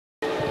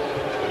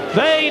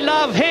They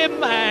love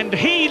him and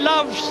he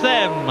loves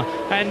them.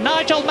 And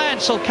Nigel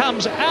Mansell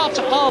comes out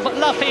of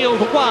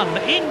Luffield 1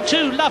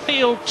 into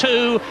Luffield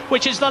 2,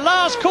 which is the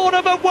last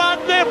corner but one.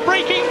 They're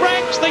breaking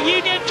ranks. The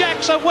Union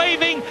Jacks are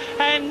waving,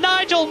 and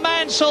Nigel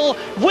Mansell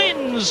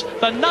wins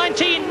the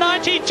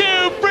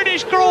 1992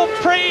 British Grand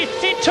Prix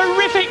in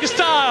terrific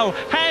style.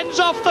 Hands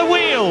off the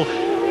wheel.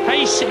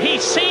 He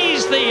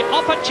sees the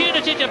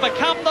opportunity to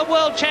become the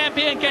world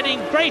champion getting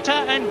greater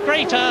and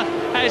greater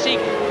as he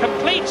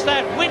completes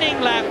that winning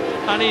lap,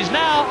 and is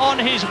now on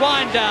his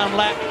wind-down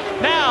lap.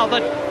 Now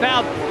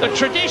the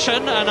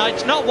tradition, and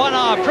it's not one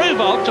I approve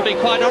of, to be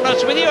quite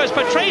honest with you, as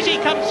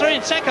Patrese comes through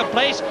in second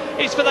place,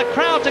 is for the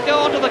crowd to go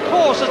onto the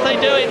course as they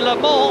do in Le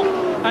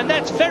Mans. And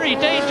that's very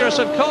dangerous,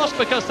 of course,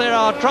 because there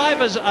are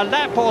drivers a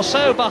lap or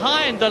so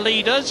behind the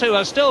leaders who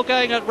are still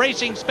going at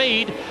racing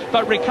speed.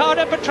 But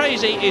Riccardo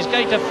Patrese is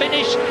going to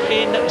finish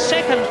in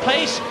second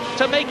place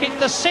to make it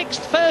the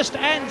sixth first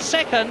and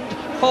second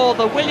for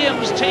the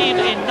Williams team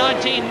in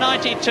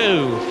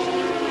 1992.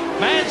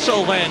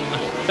 Mansell then,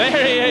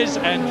 there he is,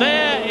 and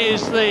there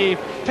is the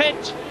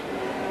pit.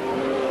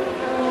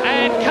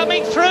 And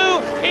coming through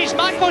is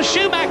Michael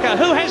Schumacher,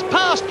 who has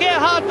passed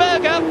Gerhard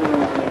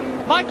Berger.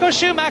 Michael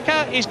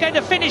Schumacher is going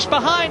to finish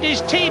behind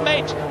his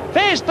teammate.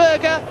 There's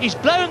Berger. He's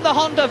blown the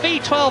Honda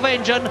V12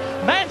 engine.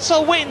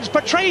 Mansell wins.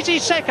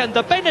 Patrese second.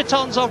 The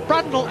Benettons of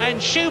Brundle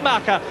and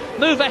Schumacher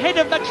move ahead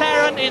of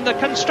McLaren in the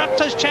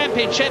Constructors'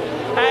 Championship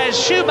as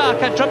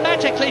Schumacher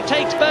dramatically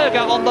takes Berger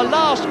on the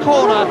last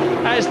corner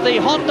as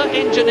the Honda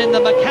engine in the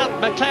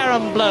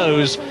McLaren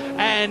blows.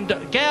 And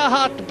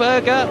Gerhard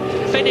Berger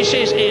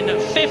finishes in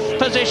fifth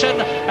position,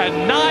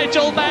 and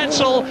Nigel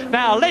Mansell,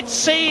 now let's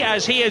see,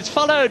 as he is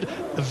followed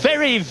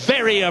very,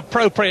 very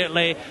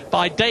appropriately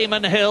by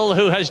Damon Hill,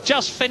 who has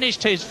just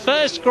finished his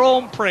first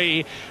Grand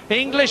Prix.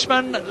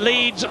 Englishman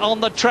leads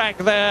on the track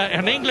there,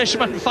 and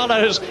Englishman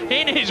follows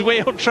in his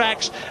wheel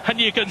tracks, and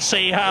you can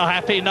see how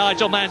happy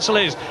Nigel Mansell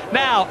is.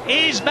 Now,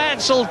 is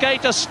Mansell going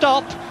to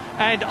stop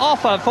and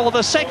offer for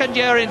the second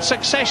year in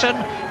succession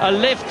a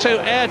lift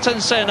to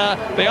Ayrton Senna?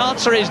 The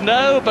answer is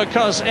no,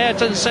 because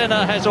Ayrton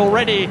Senna has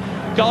already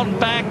gone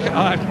back.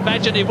 I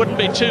imagine he wouldn't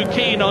be too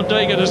keen on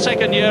doing it a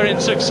second year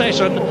in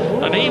succession,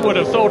 and he would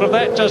have thought of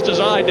that just as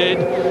I did.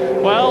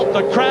 Well,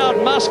 the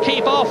crowd must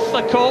keep off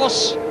the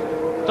course.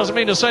 Doesn't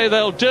mean to say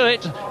they'll do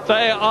it.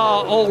 They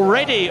are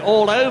already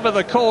all over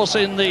the course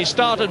in the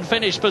start and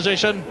finish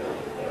position.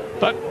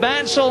 But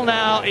Mansell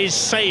now is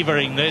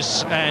savouring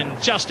this, and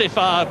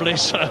justifiably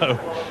so.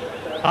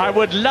 I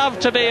would love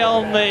to be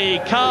on the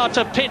car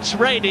to pits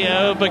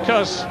radio,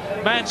 because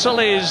Mansell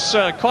is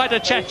quite a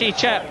chatty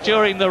chap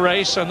during the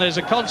race, and there's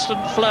a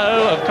constant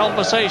flow of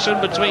conversation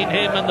between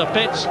him and the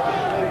pits.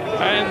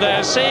 And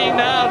they're seeing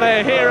now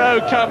their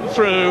hero come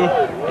through.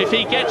 If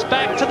he gets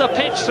back to the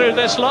pits through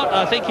this lot,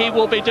 I think he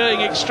will be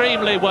doing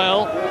extremely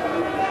well.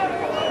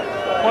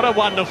 What a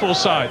wonderful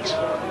sight.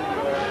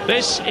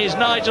 This is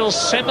Nigel's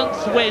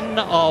seventh win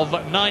of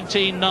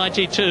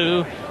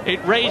 1992.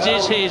 It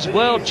raises his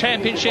World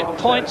Championship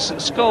points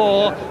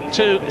score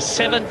to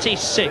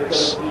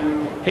 76.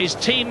 His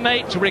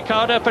teammate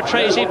Riccardo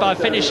Patrese, by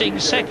finishing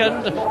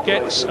second,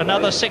 gets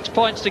another 6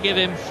 points to give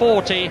him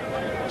 40.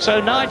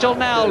 So Nigel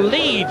now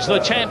leads the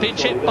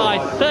championship by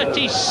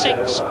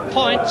 36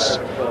 points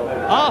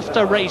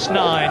after race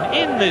 9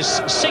 in this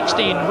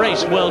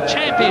 16-race World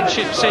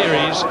Championship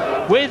Series,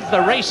 with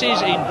the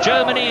races in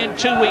Germany in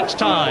 2 weeks'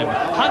 time,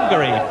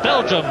 Hungary,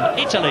 Belgium,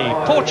 Italy,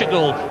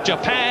 Portugal,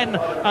 Japan,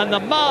 and the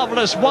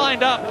marvellous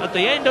wind-up at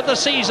the end of the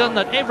season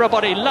that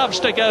everybody loves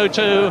to go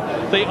to,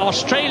 the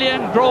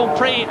Australian Grand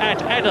Prix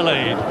at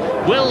Adelaide.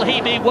 Will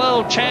he be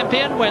world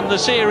champion when the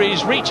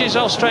series reaches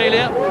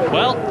Australia?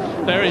 Well,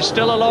 there is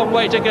still a long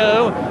way to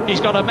go. He's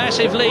got a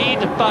massive lead,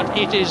 but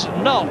it is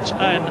not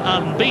an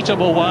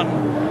unbeatable one,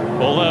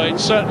 although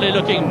it's certainly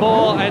looking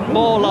more and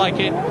more like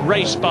it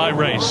race by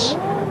race.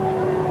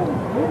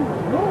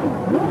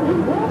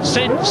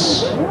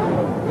 Since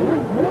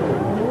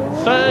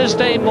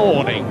Thursday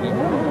morning,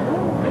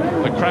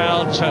 the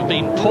crowds have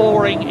been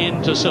pouring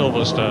into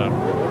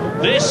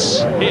Silverstone.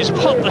 This is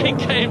what they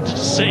came to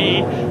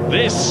see.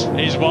 This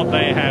is what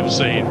they have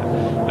seen.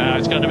 Now,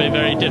 it's going to be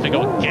very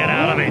difficult. Get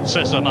out of it,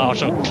 says the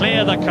marshal.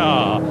 Clear the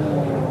car.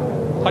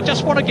 I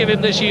just want to give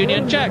him this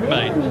Union Jack,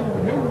 mate.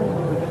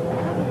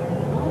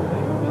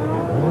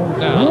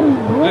 Now,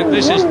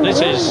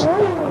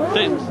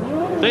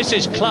 this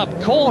is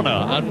Club Corner,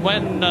 and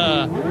when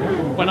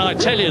I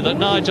tell you that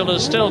Nigel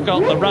has still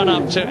got the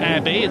run-up to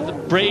Abbey, the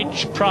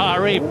Bridge,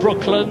 Priory,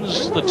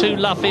 Brooklands, the two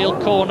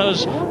Luffield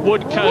corners,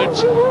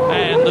 Woodcote,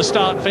 and the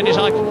start-finish,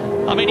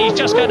 I mean, he's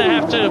just going to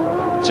have to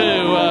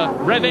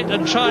rev it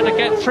and try to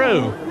get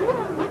through.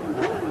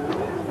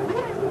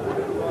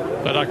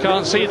 But I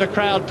can't see the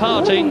crowd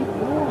parting.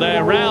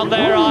 They're round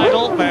their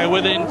idol. They're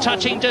within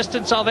touching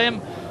distance of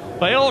him.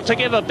 They ought to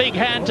give a big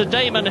hand to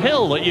Damon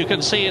Hill, that you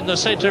can see in the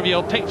centre of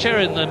your picture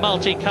in the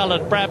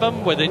multicoloured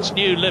Brabham with its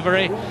new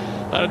livery.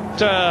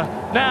 But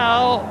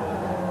now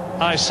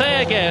I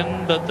say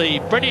again that the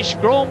British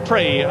Grand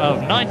Prix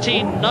of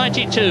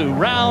 1992,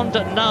 round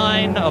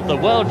 9 of the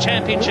World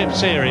Championship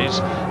Series,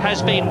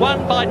 has been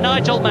won by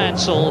Nigel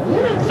Mansell,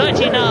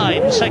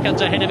 39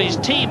 seconds ahead of his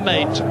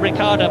teammate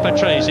Riccardo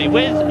Patrese,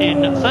 with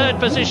in third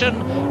position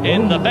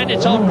in the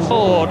Benetton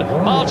Ford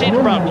Martin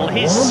Brundle,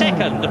 his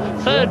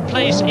third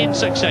place in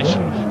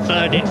succession.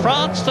 Third in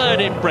France, third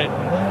in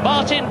Britain.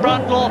 Martin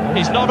Brundle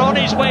is not on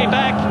his way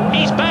back,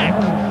 he's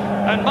back.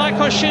 And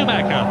Michael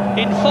Schumacher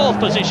in fourth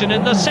position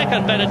in the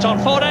second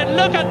Benetton Ford. And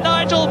look at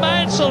Nigel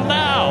Mansell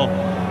now.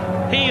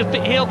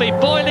 He'll be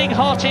boiling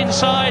hot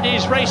inside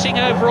his racing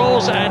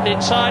overalls and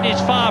inside his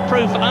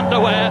fireproof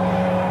underwear,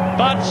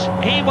 but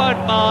he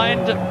won't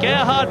mind.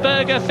 Gerhard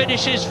Berger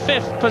finishes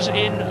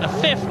in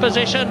fifth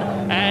position,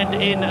 and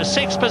in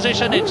sixth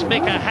position it's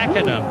Mika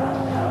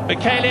Häkkinen.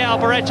 Michele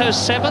Alboreto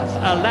seventh,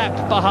 a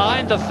lap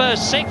behind. The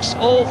first six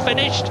all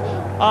finished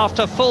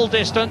after full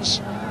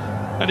distance.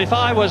 And if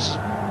I was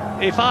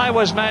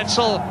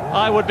Mansell,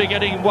 I would be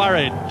getting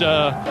worried.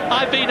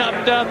 I've been up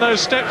and down those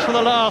steps for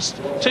the last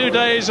 2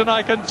 days, and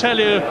I can tell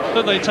you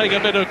that they take a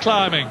bit of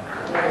climbing.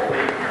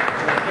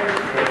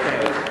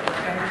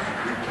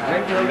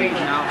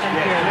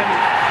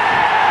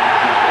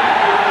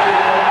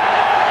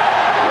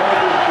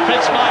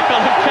 Prince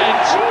Michael of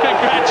Kent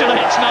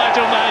congratulates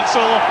Nigel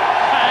Mansell,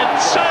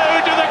 and so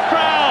do the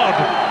crowd.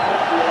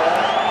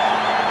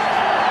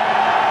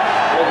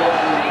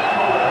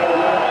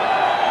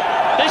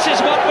 This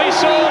is what we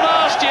saw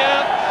last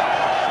year,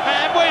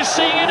 and we're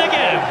seeing it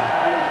again.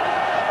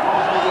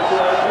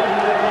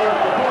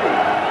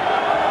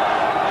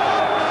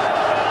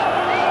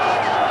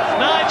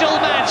 Nigel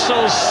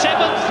Mansell's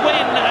 7th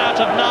win out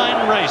of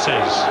 9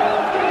 races.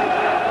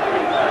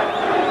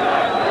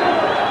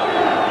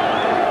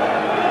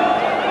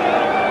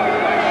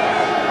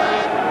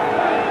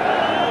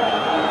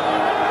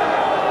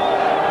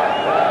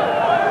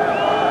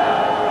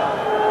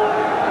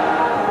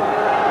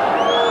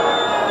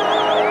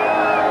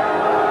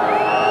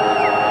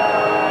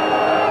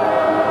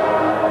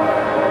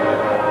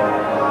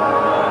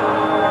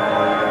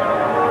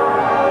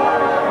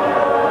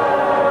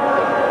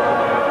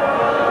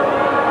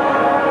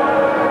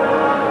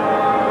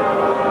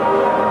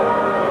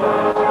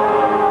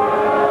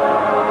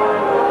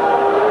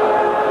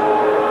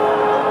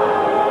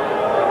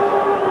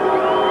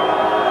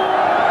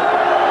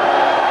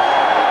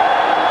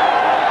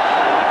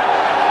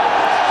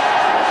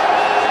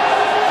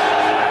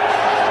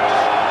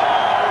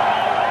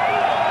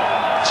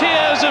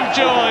 Tears of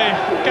joy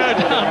go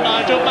down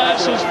Nigel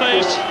Mansell's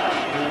face,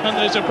 and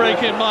there's a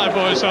break in my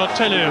voice, I'll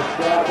tell you.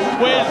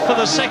 With, for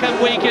the second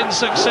week in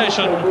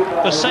succession,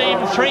 the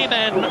same 3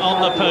 men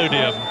on the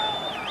podium.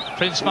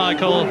 Prince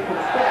Michael,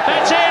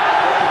 that's it!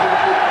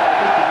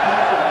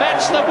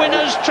 That's the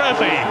winner's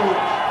trophy.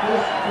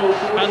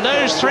 And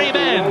those 3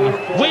 men,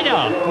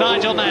 winner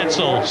Nigel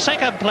Mansell,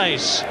 second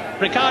place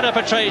Riccardo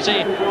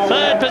Patrese,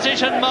 third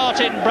position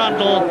Martin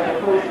Brundle.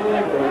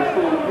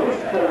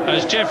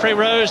 As Geoffrey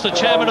Rose, the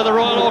chairman of the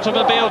Royal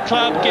Automobile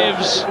Club,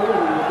 gives,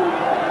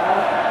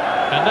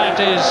 and that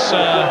is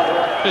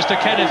Mr.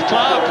 Kenneth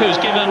Clark, who's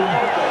given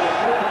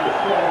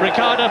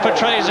Riccardo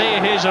Patrese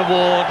his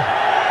award.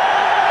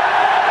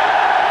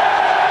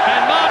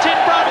 And Martin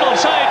Brundle,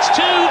 so it's 2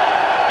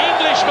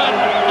 Englishmen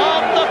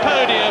on the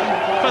podium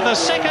for the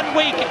second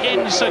week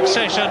in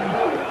succession.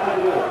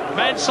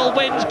 Mansell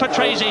wins,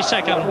 Patrese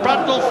second,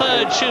 Brundle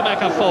third,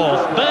 Schumacher fourth,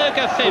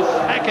 Berger fifth,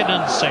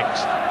 Häkkinen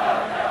sixth.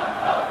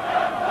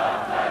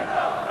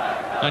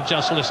 And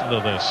just listen to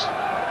this.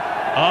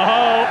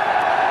 Oh,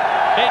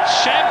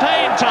 it's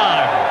champagne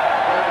time.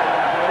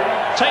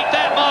 Take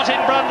that, Martin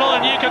Brundle,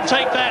 and you can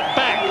take that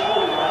back.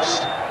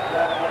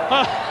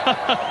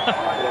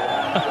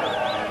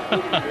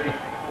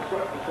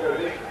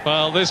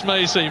 Well, this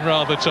may seem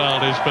rather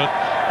childish, but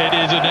it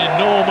is an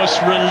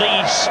enormous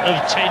release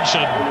of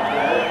tension.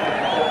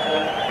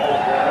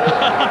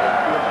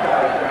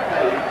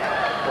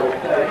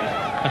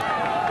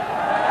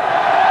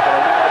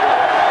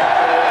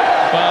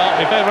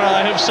 Well, if ever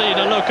I have seen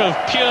a look of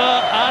pure,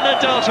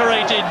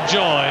 unadulterated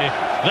joy,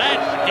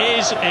 that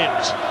is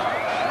it.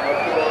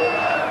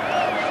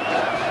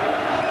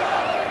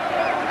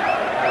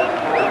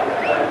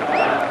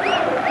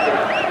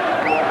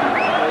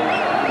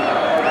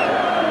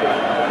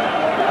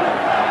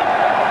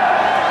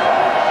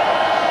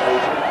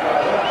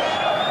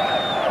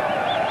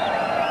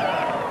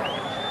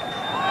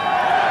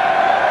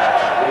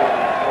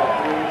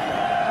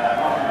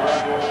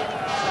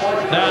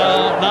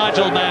 Now,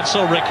 Nigel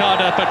Mansell,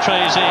 Riccardo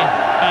Patrese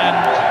and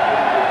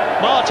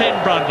Martin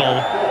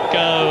Brundle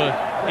go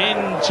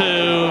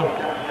into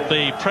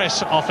the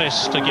press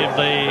office to give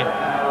the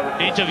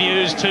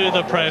interviews to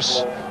the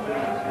press.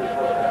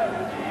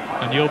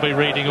 And you'll be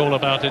reading all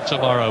about it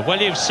tomorrow.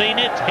 Well, you've seen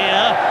it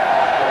here.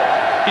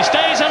 He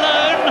stays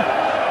alone,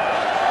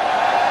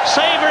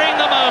 savouring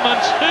the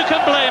moment. Who can